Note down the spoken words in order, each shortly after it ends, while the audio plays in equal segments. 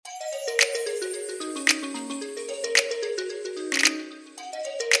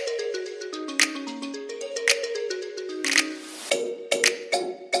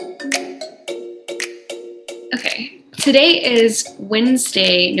Today is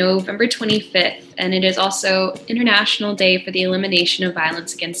Wednesday, November 25th, and it is also International Day for the Elimination of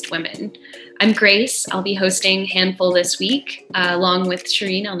Violence Against Women. I'm Grace. I'll be hosting Handful this week, along with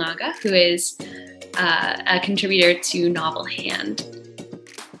Shireen Elnaga, who is a contributor to Novel Hand.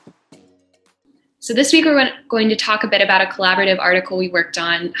 So this week we're going to talk a bit about a collaborative article we worked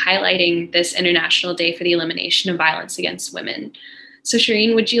on highlighting this International Day for the Elimination of Violence Against Women. So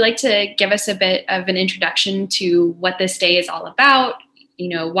Shireen, would you like to give us a bit of an introduction to what this day is all about,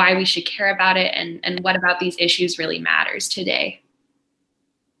 why we should care about it, and what about these issues really matters today?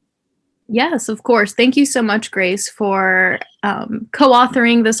 Yes, of course. Thank you so much, Grace, for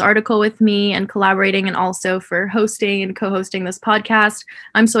co-authoring this article with me and collaborating, and also for hosting and co-hosting this podcast.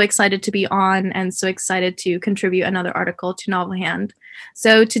 I'm so excited to be on and so excited to contribute another article to Novel Hand.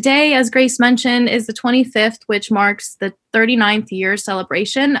 So today, as Grace mentioned, is the 25th, which marks the 39th year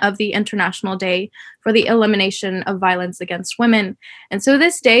celebration of the International Day for the Elimination of Violence Against Women. And so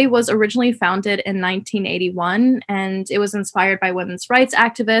this day was originally founded in 1981, and it was inspired by women's rights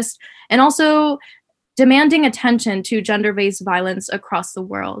activists and also demanding attention to gender-based violence across the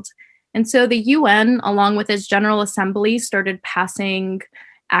world. And so the UN, along with its General Assembly, started passing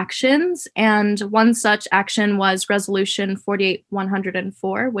actions, and one such action was Resolution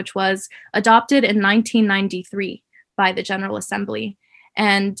 48104, which was adopted in 1993 by the General Assembly.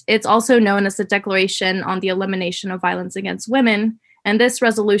 And it's also known as the Declaration on the Elimination of Violence Against Women. And this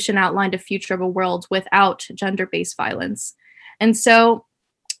resolution outlined a future of a world without gender-based violence. And so,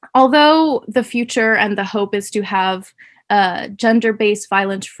 although the future and the hope is to have a gender-based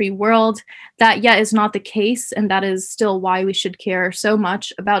violence-free world, that yet is not the case, and that is still why we should care so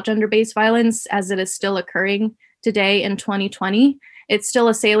much about gender-based violence as it is still occurring today in 2020. It's still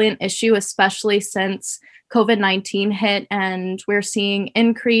a salient issue, especially since COVID-19 hit, and we're seeing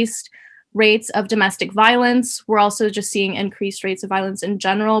increased rates of domestic violence. We're also just seeing increased rates of violence in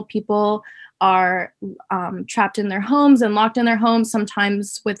general. People are trapped in their homes and locked in their homes,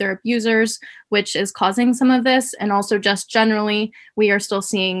 sometimes with their abusers, which is causing some of this. And also just generally, we are still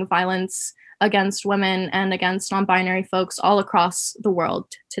seeing violence against women and against non-binary folks all across the world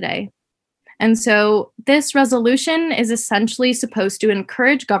today. And so this resolution is essentially supposed to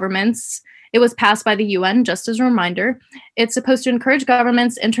encourage governments. It was passed by the UN, just as a reminder. It's supposed to encourage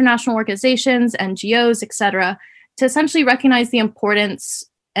governments, international organizations, NGOs, etc., to essentially recognize the importance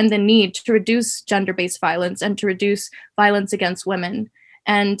and the need to reduce gender-based violence and to reduce violence against women.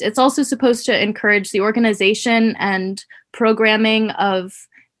 And it's also supposed to encourage the organization and programming of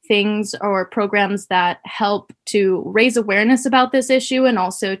things or programs that help to raise awareness about this issue and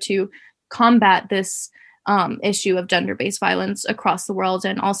also to combat this issue of gender-based violence across the world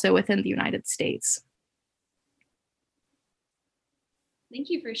and also within the United States. Thank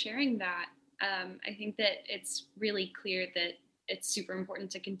you for sharing that. I think that it's really clear that it's super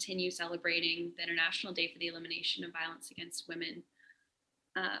important to continue celebrating the International Day for the Elimination of Violence Against Women.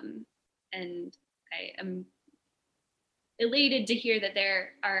 And I am elated to hear that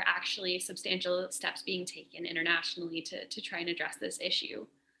there are actually substantial steps being taken internationally to try and address this issue.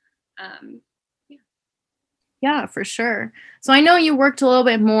 Yeah, for sure. So I know you worked a little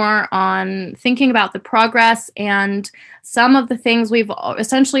bit more on thinking about the progress and some of the things we've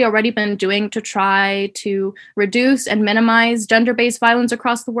essentially already been doing to try to reduce and minimize gender-based violence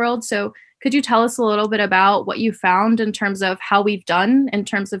across the world. So could you tell us a little bit about what you found in terms of how we've done in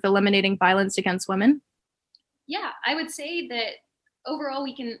terms of eliminating violence against women? Yeah, I would say that overall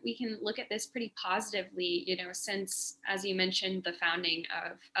we can look at this pretty positively, since, as you mentioned, the founding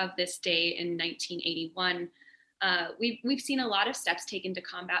of this day in 1981. We've seen a lot of steps taken to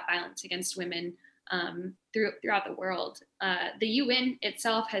combat violence against women throughout the world. The UN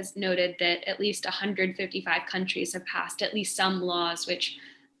itself has noted that at least 155 countries have passed at least some laws which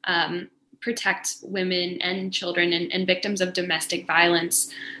protect women and children and victims of domestic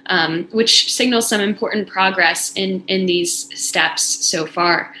violence, which signals some important progress in these steps so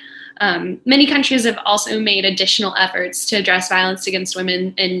far. Many countries have also made additional efforts to address violence against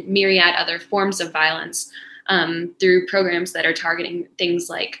women and myriad other forms of violence through programs that are targeting things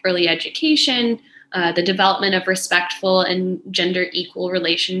like early education, the development of respectful and gender equal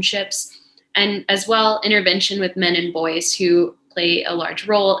relationships, and as well intervention with men and boys who play a large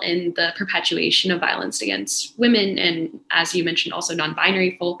role in the perpetuation of violence against women and, as you mentioned, also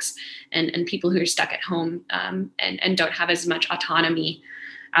non-binary folks and people who are stuck at home and don't have as much autonomy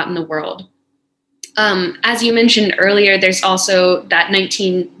out in the world. As you mentioned earlier, there's also that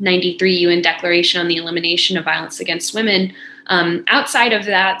 1993 UN Declaration on the Elimination of Violence Against Women, Outside of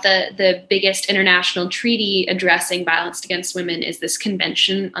that, the biggest international treaty addressing violence against women is this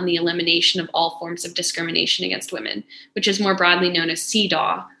Convention on the Elimination of All Forms of Discrimination Against Women, which is more broadly known as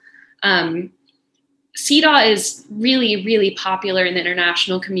CEDAW. CEDAW is really, really popular in the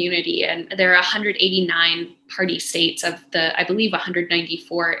international community, and there are 189 party states of the, I believe,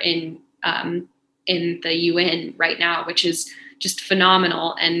 194 in the UN right now, which is just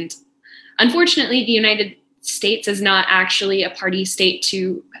phenomenal. And unfortunately, the United States is not actually a party state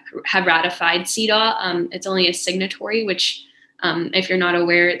to have ratified CEDAW. It's only a signatory, which, if you're not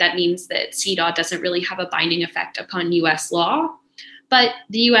aware, that means that CEDAW doesn't really have a binding effect upon US law. But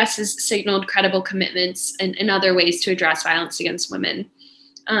the US has signaled credible commitments in other ways to address violence against women.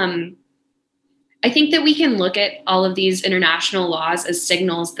 I think that we can look at all of these international laws as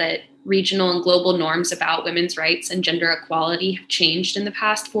signals that regional and global norms about women's rights and gender equality have changed in the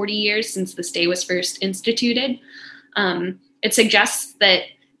past 40 years since this day was first instituted. It suggests that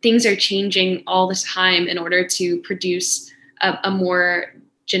things are changing all the time in order to produce a more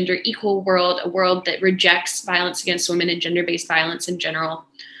gender equal world, a world that rejects violence against women and gender-based violence in general.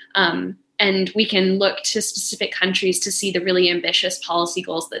 And we can look to specific countries to see the really ambitious policy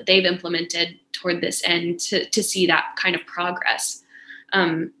goals that they've implemented toward this end to see that kind of progress.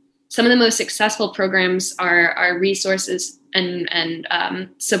 Some of the most successful programs are resources and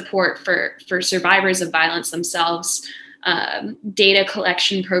support for survivors of violence themselves, data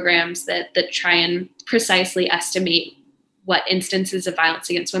collection programs that try and precisely estimate what instances of violence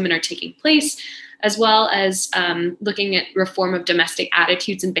against women are taking place, as well as looking at reform of domestic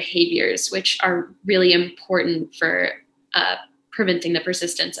attitudes and behaviors, which are really important for preventing the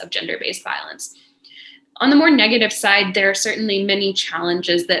persistence of gender-based violence. On the more negative side, there are certainly many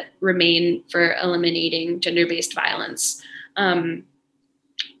challenges that remain for eliminating gender-based violence.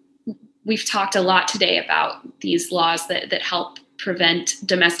 We've talked a lot today about these laws that help prevent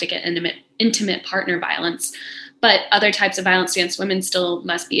domestic and intimate partner violence, but other types of violence against women still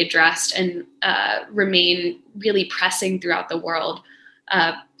must be addressed and remain really pressing throughout the world.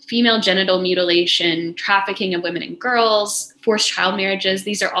 Female genital mutilation, trafficking of women and girls, forced child marriages,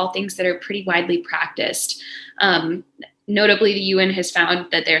 these are all things that are pretty widely practiced. Notably, the UN has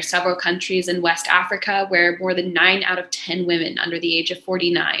found that there are several countries in West Africa where more than 9 out of 10 women under the age of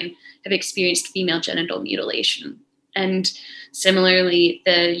 49 have experienced female genital mutilation. And similarly,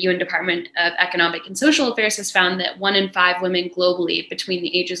 the UN Department of Economic and Social Affairs has found that 1 in 5 women globally between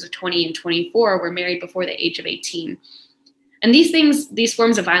the ages of 20 and 24 were married before the age of 18. And these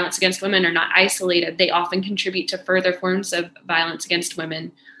forms of violence against women are not isolated. They often contribute to further forms of violence against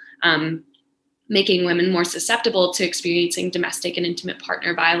women, making women more susceptible to experiencing domestic and intimate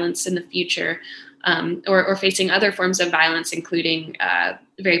partner violence in the future, or facing other forms of violence, including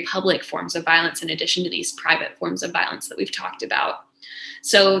very public forms of violence in addition to these private forms of violence that we've talked about.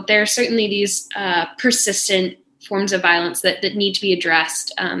 So there are certainly these persistent forms of violence that need to be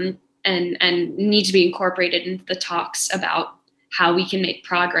addressed and need to be incorporated into the talks about how we can make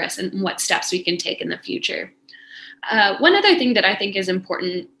progress and what steps we can take in the future. One other thing that I think is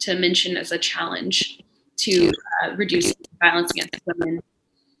important to mention as a challenge to reduce violence against women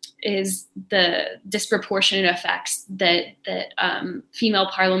is the disproportionate effects that female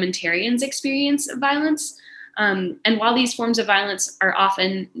parliamentarians experience of violence. And while these forms of violence are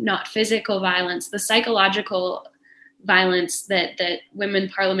often not physical violence, the psychological violence that women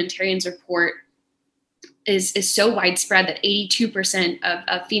parliamentarians report is so widespread that 82%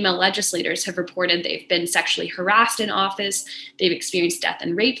 of female legislators have reported they've been sexually harassed in office, they've experienced death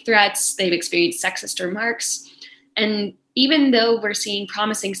and rape threats, they've experienced sexist remarks. And even though we're seeing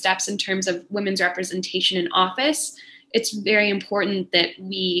promising steps in terms of women's representation in office, it's very important that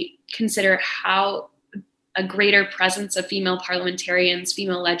we consider how a greater presence of female parliamentarians,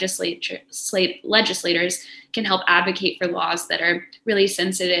 female legislators can help advocate for laws that are really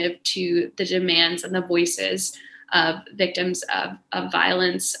sensitive to the demands and the voices of victims of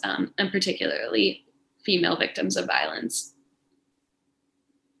violence, and particularly female victims of violence.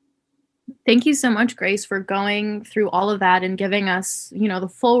 Thank you so much, Grace, for going through all of that and giving us, the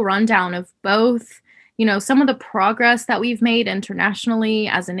full rundown of both, some of the progress that we've made internationally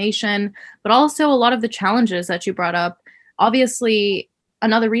as a nation, but also a lot of the challenges that you brought up. Obviously,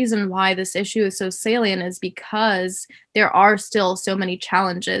 another reason why this issue is so salient is because there are still so many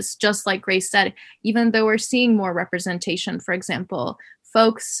challenges. Just like Grace said, even though we're seeing more representation, for example,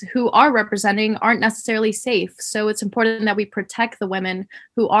 folks who are representing aren't necessarily safe. So it's important that we protect the women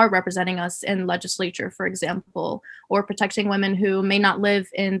who are representing us in legislature, for example, or protecting women who may not live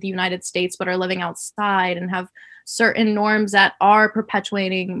in the United States but are living outside and have certain norms that are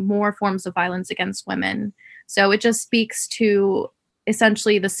perpetuating more forms of violence against women. So it just speaks to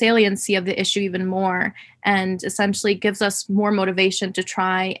essentially the saliency of the issue even more, and essentially gives us more motivation to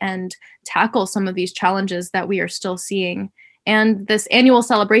try and tackle some of these challenges that we are still seeing. And this annual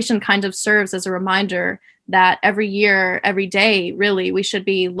celebration kind of serves as a reminder that every year, every day, really, we should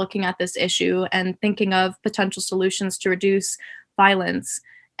be looking at this issue and thinking of potential solutions to reduce violence.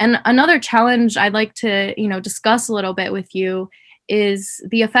 And another challenge I'd like to, discuss a little bit with you is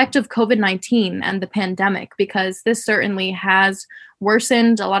the effect of COVID-19 and the pandemic, because this certainly has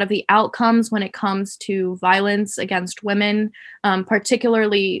worsened a lot of the outcomes when it comes to violence against women,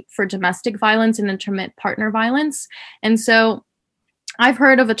 particularly for domestic violence and intimate partner violence. And so I've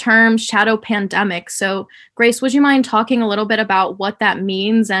heard of a term, shadow pandemic. So Grace, would you mind talking a little bit about what that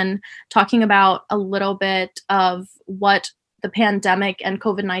means and talking about a little bit of what the pandemic and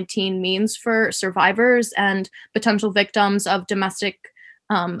COVID-19 means for survivors and potential victims of domestic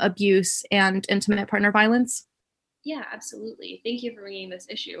abuse and intimate partner violence? Yeah, absolutely. Thank you for bringing this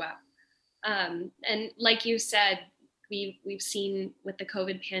issue up. And like you said, we've seen with the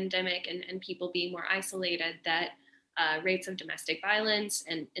COVID pandemic and people being more isolated that rates of domestic violence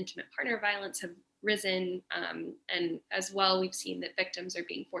and intimate partner violence have risen. And as well, we've seen that victims are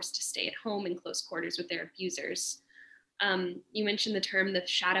being forced to stay at home in close quarters with their abusers. You mentioned the term the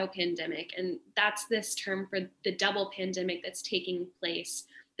shadow pandemic, and that's this term for the double pandemic that's taking place,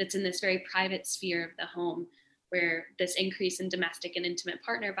 that's in this very private sphere of the home, where this increase in domestic and intimate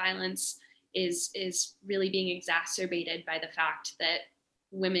partner violence is really being exacerbated by the fact that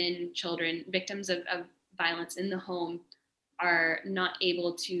women, children, victims of violence in the home are not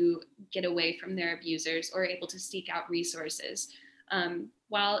able to get away from their abusers or able to seek out resources.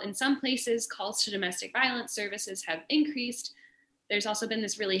 While in some places calls to domestic violence services have increased, there's also been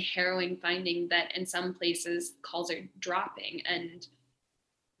this really harrowing finding that in some places calls are dropping. And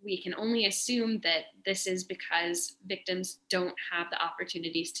we can only assume that this is because victims don't have the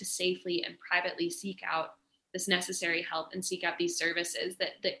opportunities to safely and privately seek out this necessary help and seek out these services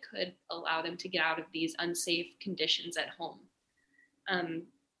that could allow them to get out of these unsafe conditions at home. And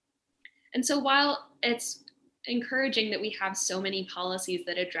so while it's encouraging that we have so many policies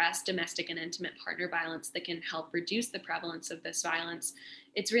that address domestic and intimate partner violence that can help reduce the prevalence of this violence,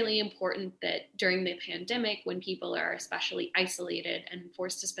 it's really important that during the pandemic, when people are especially isolated and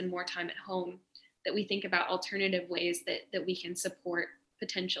forced to spend more time at home, that we think about alternative ways that we can support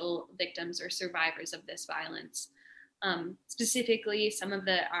potential victims or survivors of this violence. Specifically, some of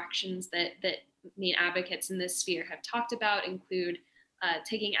the actions that main advocates in this sphere have talked about include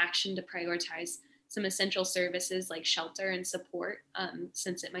taking action to prioritize some essential services like shelter and support,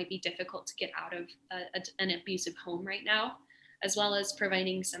 since it might be difficult to get out of an abusive home right now, as well as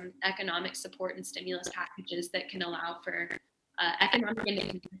providing some economic support and stimulus packages that can allow for economic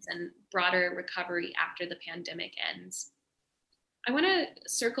independence and broader recovery after the pandemic ends. I want to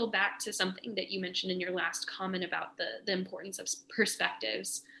circle back to something that you mentioned in your last comment about the importance of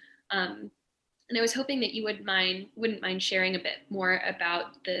perspectives. And I was hoping that you wouldn't mind sharing a bit more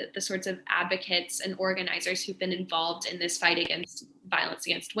about the sorts of advocates and organizers who've been involved in this fight against violence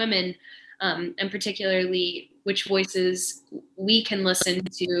against women, and particularly which voices we can listen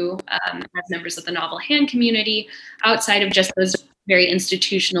to as members of the Novel Hand community, outside of just those very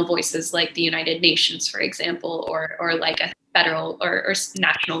institutional voices like the United Nations, for example, or like a federal or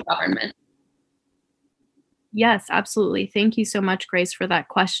national government. Yes, absolutely. Thank you so much, Grace, for that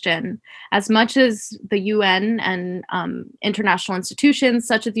question. As much as the UN and international institutions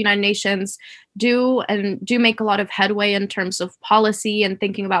such as the United Nations do make a lot of headway in terms of policy and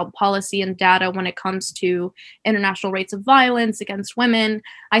thinking about policy and data when it comes to international rates of violence against women,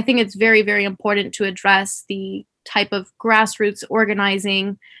 I think it's very, very important to address the type of grassroots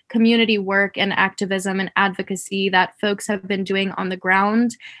organizing, community work, and activism and advocacy that folks have been doing on the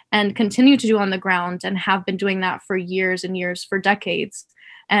ground and continue to do on the ground, and have been doing that for years and years, for decades.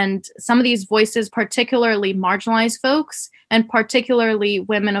 And some of these voices, particularly marginalized folks, and particularly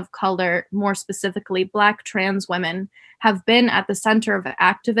women of color, more specifically Black trans women, have been at the center of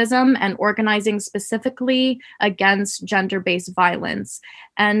activism and organizing specifically against gender-based violence.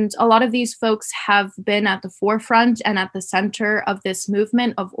 And a lot of these folks have been at the forefront and at the center of this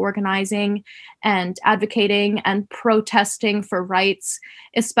movement of organizing and advocating and protesting for rights,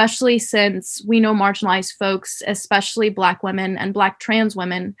 especially since we know marginalized folks, especially Black women and Black trans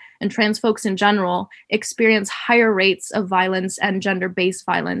women and trans folks in general, experience higher rates of violence and gender-based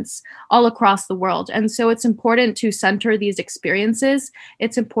violence all across the world. And so it's important to center these experiences.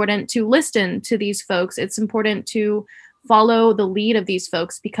 It's important to listen to these folks. It's important to follow the lead of these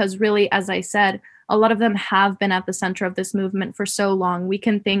folks, because really, as I said, a lot of them have been at the center of this movement for so long. We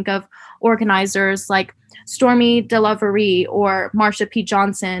can think of organizers like Stormy DeLaverie or Marsha P.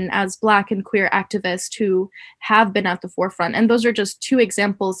 Johnson as Black and queer activists who have been at the forefront. And those are just two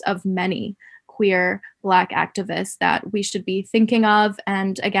examples of many queer Black activists that we should be thinking of.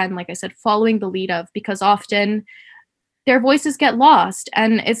 And again, like I said, following the lead of, because often their voices get lost.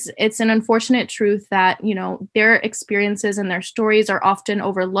 And it's an unfortunate truth that, you know, their experiences and their stories are often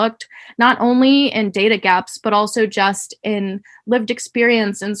overlooked, not only in data gaps, but also just in lived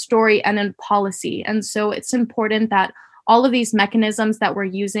experience and story and in policy. And so it's important that all of these mechanisms that we're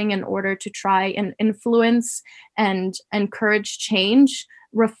using in order to try and influence and encourage change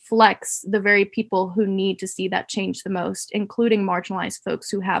reflects the very people who need to see that change the most, including marginalized folks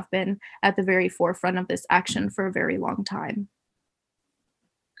who have been at the very forefront of this action for a very long time.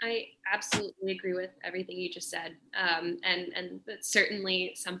 I absolutely agree with everything you just said. And that's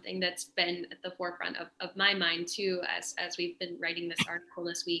certainly something that's been at the forefront of my mind too, as we've been writing this article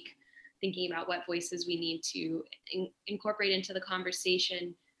this week, thinking about what voices we need to incorporate into the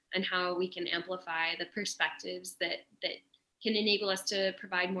conversation and how we can amplify the perspectives that can enable us to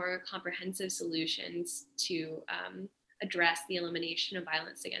provide more comprehensive solutions to address the elimination of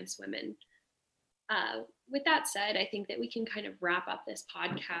violence against women. With that said, I think that we can kind of wrap up this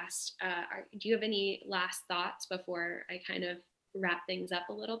podcast. Do you have any last thoughts before I kind of wrap things up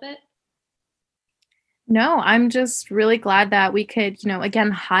a little bit? No, I'm just really glad that we could, you know,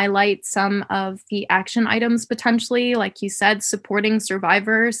 again, highlight some of the action items potentially, like you said, supporting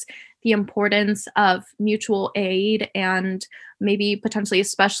survivors, the importance of mutual aid, and maybe potentially,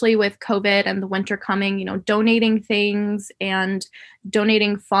 especially with COVID and the winter coming, you know, donating things and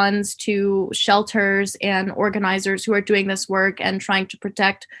donating funds to shelters and organizers who are doing this work and trying to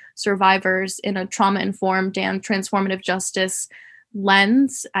protect survivors in a trauma-informed and transformative justice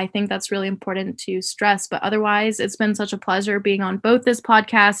lens. I think that's really important to stress. But otherwise, it's been such a pleasure being on both this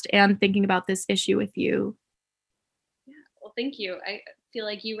podcast and thinking about this issue with you. Yeah, well, thank you. I feel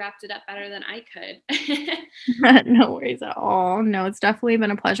like you wrapped it up better than I could. No worries at all. No, it's definitely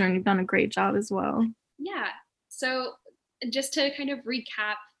been a pleasure, and you've done a great job as well. Yeah. So just to kind of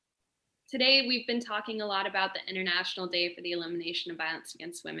recap, today we've been talking a lot about the International Day for the Elimination of Violence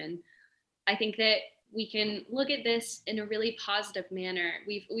Against Women. I think that we can look at this in a really positive manner.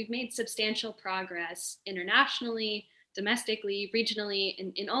 We've made substantial progress internationally, domestically, regionally,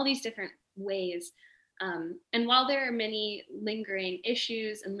 in all these different ways. And while there are many lingering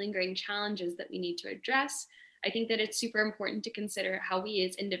issues and lingering challenges that we need to address, I think that it's super important to consider how we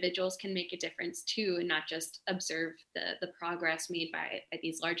as individuals can make a difference too, and not just observe the progress made by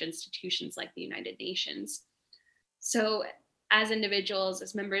these large institutions like the United Nations. So as individuals,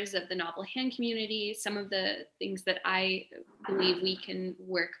 as members of the Novel Hand community, some of the things that I believe we can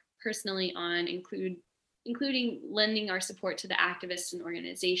work personally on including lending our support to the activists and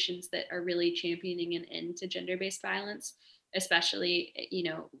organizations that are really championing an end to gender-based violence, especially, you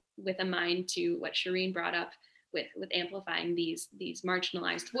know, with a mind to what Shireen brought up with amplifying these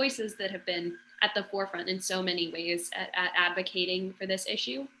marginalized voices that have been at the forefront in so many ways at advocating for this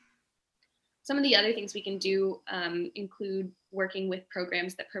issue. Some of the other things we can do include working with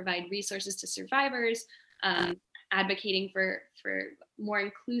programs that provide resources to survivors, advocating for more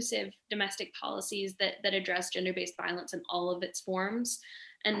inclusive domestic policies that address gender-based violence in all of its forms,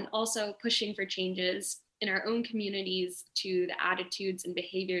 and also pushing for changes in our own communities to the attitudes and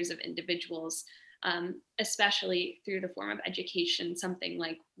behaviors of individuals, especially through the form of education, something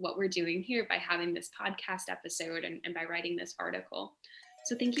like what we're doing here by having this podcast episode and by writing this article.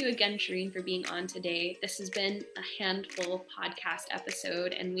 So thank you again, Shireen, for being on today. This has been a Handful podcast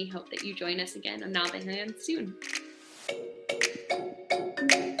episode, and we hope that you join us again on Novel Hand soon.